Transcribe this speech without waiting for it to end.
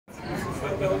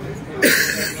How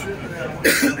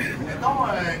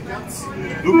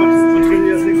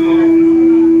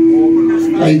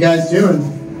you guys doing?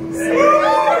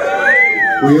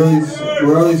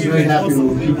 We're always very happy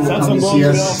when people come to see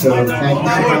us, so thank you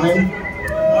for coming.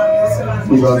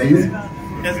 We love you.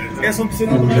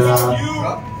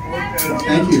 And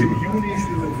thank you.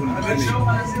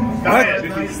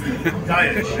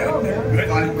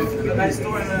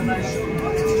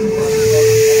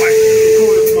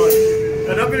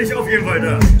 Ja, da bin ich auf jeden Fall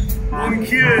da. Morgen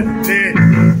Kiel, nee.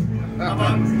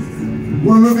 Aber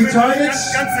we're moving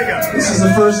Targest. This is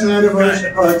the first night of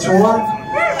our tour.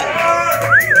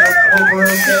 We're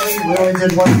okay. We only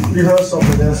did one rehearsal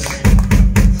for this.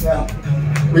 Yeah.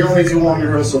 We only do one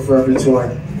rehearsal for every tour.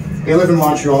 They live in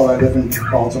Montreal, I live in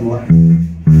Baltimore.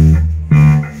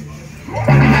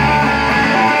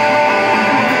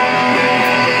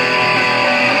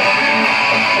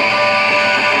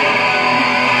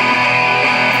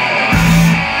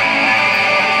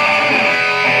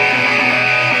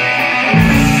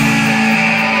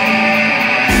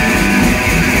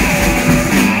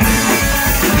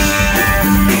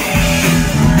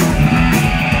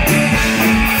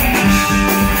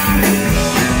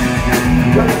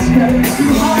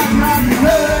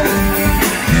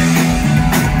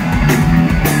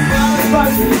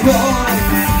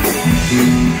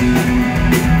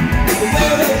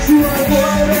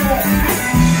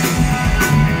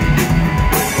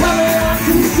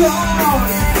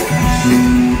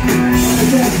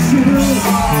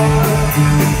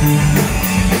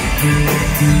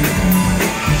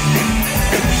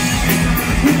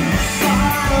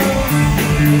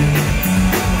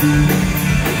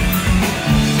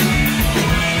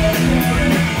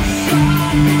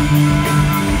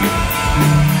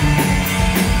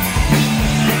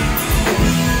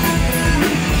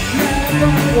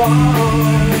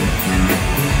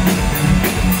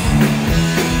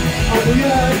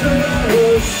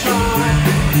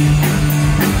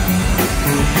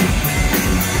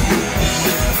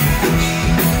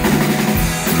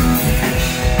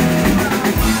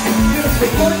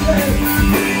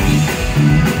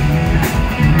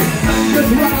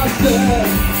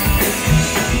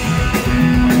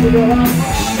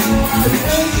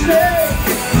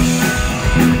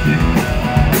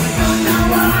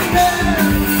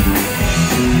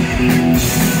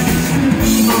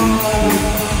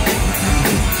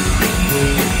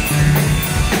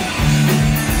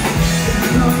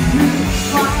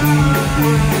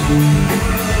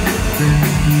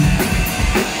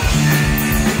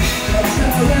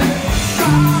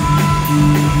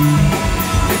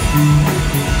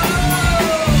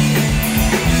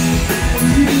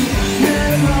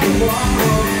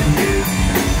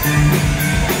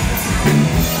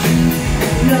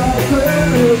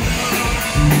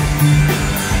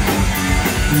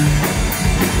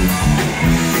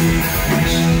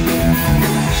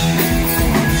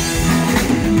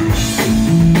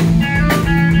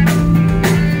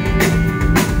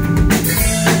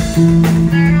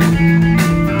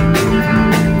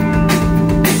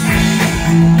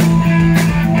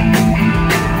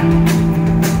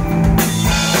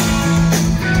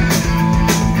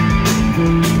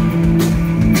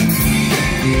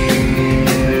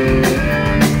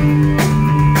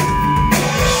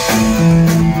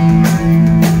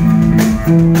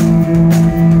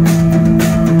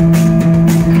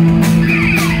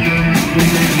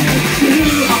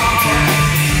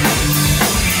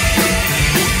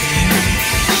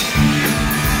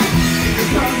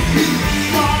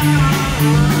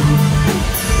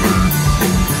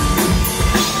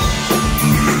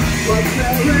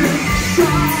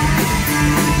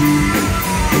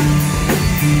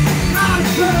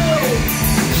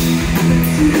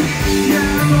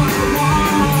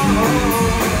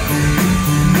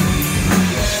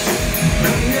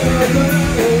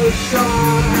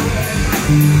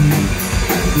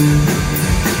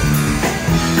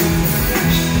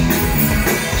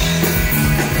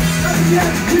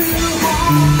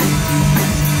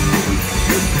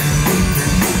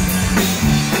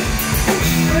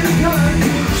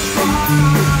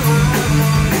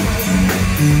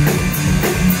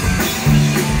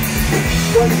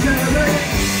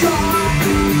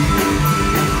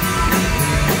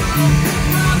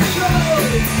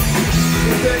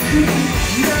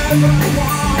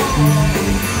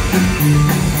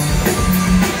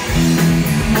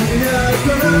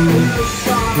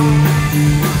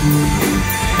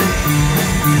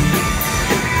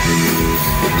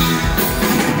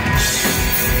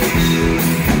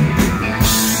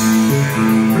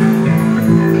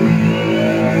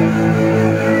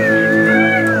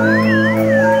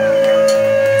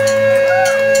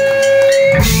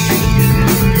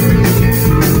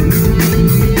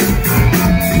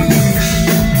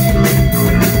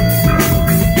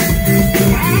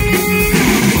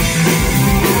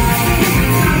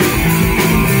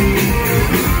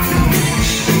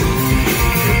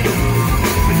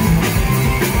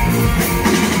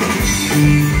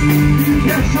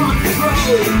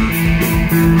 You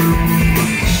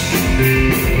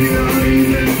don't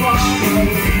even bother.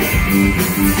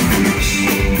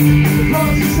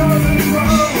 Because you're so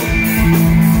wrong.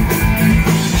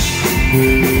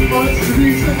 What's the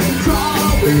reason it's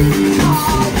always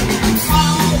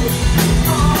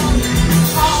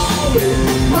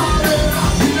falling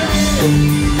off your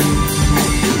name?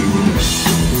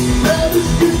 Let us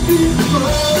get these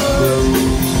words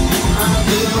out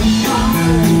of our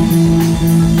mind.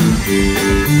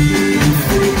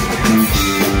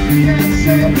 You can't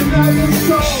save another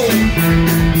soul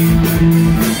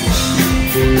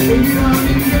when you don't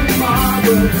even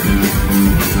bother.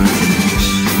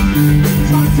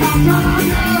 Sometimes I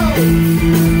know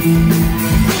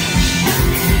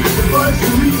the voice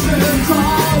of reason is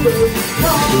always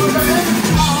falling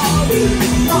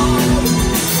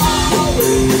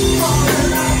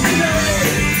off your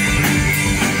name.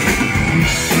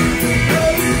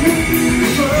 Everything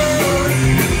is good.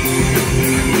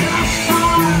 That's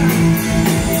fine.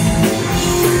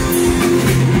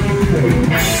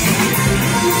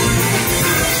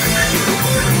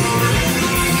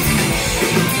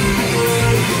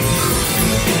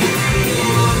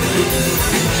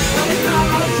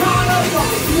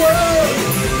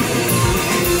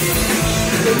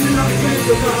 You don't think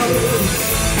about it.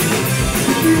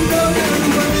 You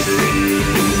know